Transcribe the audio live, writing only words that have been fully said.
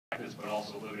but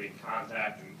also limiting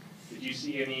contact. And did you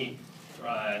see anything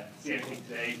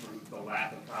today from the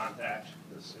lack of contact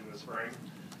in the spring?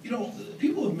 You know,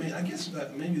 people have made, I guess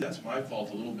that maybe that's my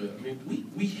fault a little bit. I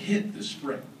mean, we hit this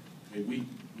spring. I mean,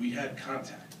 we had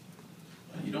contact.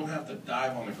 You don't have to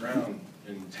dive on the ground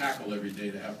and tackle every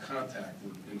day to have contact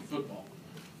in football.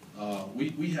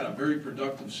 We had a very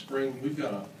productive spring. We've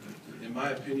got, in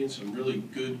my opinion, some really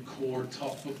good core,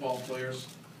 tough football players.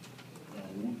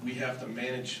 We have to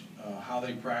manage how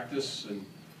they practice and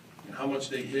how much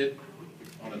they hit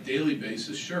on a daily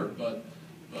basis, sure, but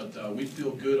we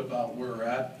feel good about where we're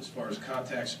at as far as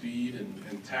contact speed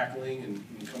and tackling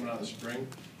and coming out of the spring.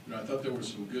 You know, I thought there were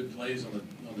some good plays on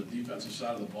the defensive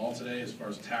side of the ball today as far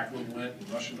as tackling went and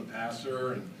rushing the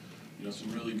passer and, you know,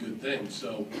 some really good things.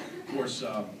 So, of course,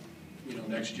 you know,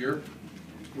 next year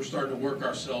we're starting to work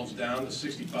ourselves down to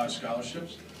 65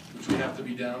 scholarships, which we have to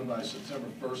be down by September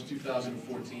 1st,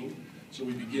 2014. So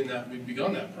we've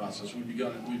begun that process. We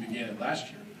began it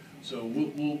last year. So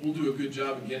we'll do a good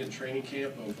job again at training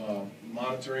camp of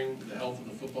monitoring the health of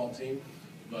the football team.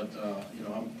 But you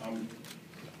know, I'm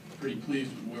pretty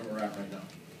pleased with where we're at right now.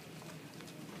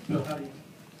 Bill,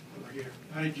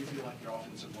 how did you feel like your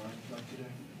offensive line played today?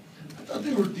 I thought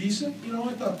they were decent. You know,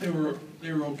 I thought they were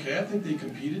okay. I think they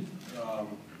competed.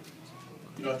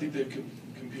 You know, I think they've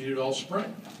competed all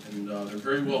spring, and they're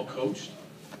very well coached.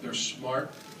 They're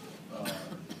smart.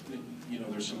 You know,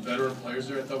 there's some veteran players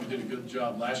there. I thought we did a good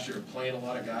job last year of playing a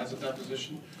lot of guys at that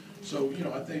position. So, you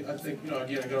know, I think you know,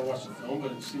 again, I got to watch the film,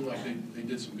 but it seemed like they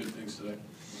did some good things today.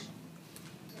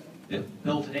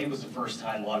 Bill, today was the first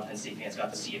time a lot of Penn State fans got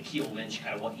to see Akeel Lynch,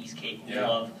 kind of what he's capable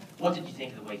of. What did you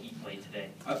think of the way he played today?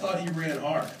 I thought he ran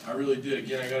hard. I really did.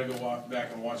 Again, I got to go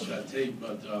back and watch that tape,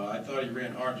 but I thought he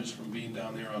ran hard just from being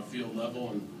down there on field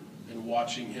level and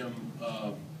watching him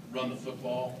run the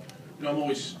football. You know, I'm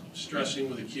always stressing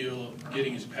with Akeel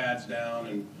getting his pads down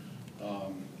and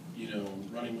you know,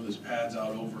 running with his pads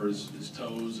out over his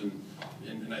toes, and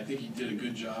I think he did a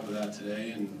good job of that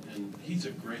today. And he's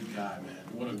a great guy, man.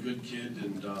 What a good kid.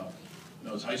 And you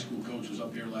know, his high school coach was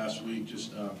up here last week.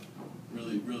 Just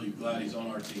really glad he's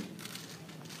on our team.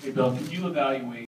 Hey, Bill, could you evaluate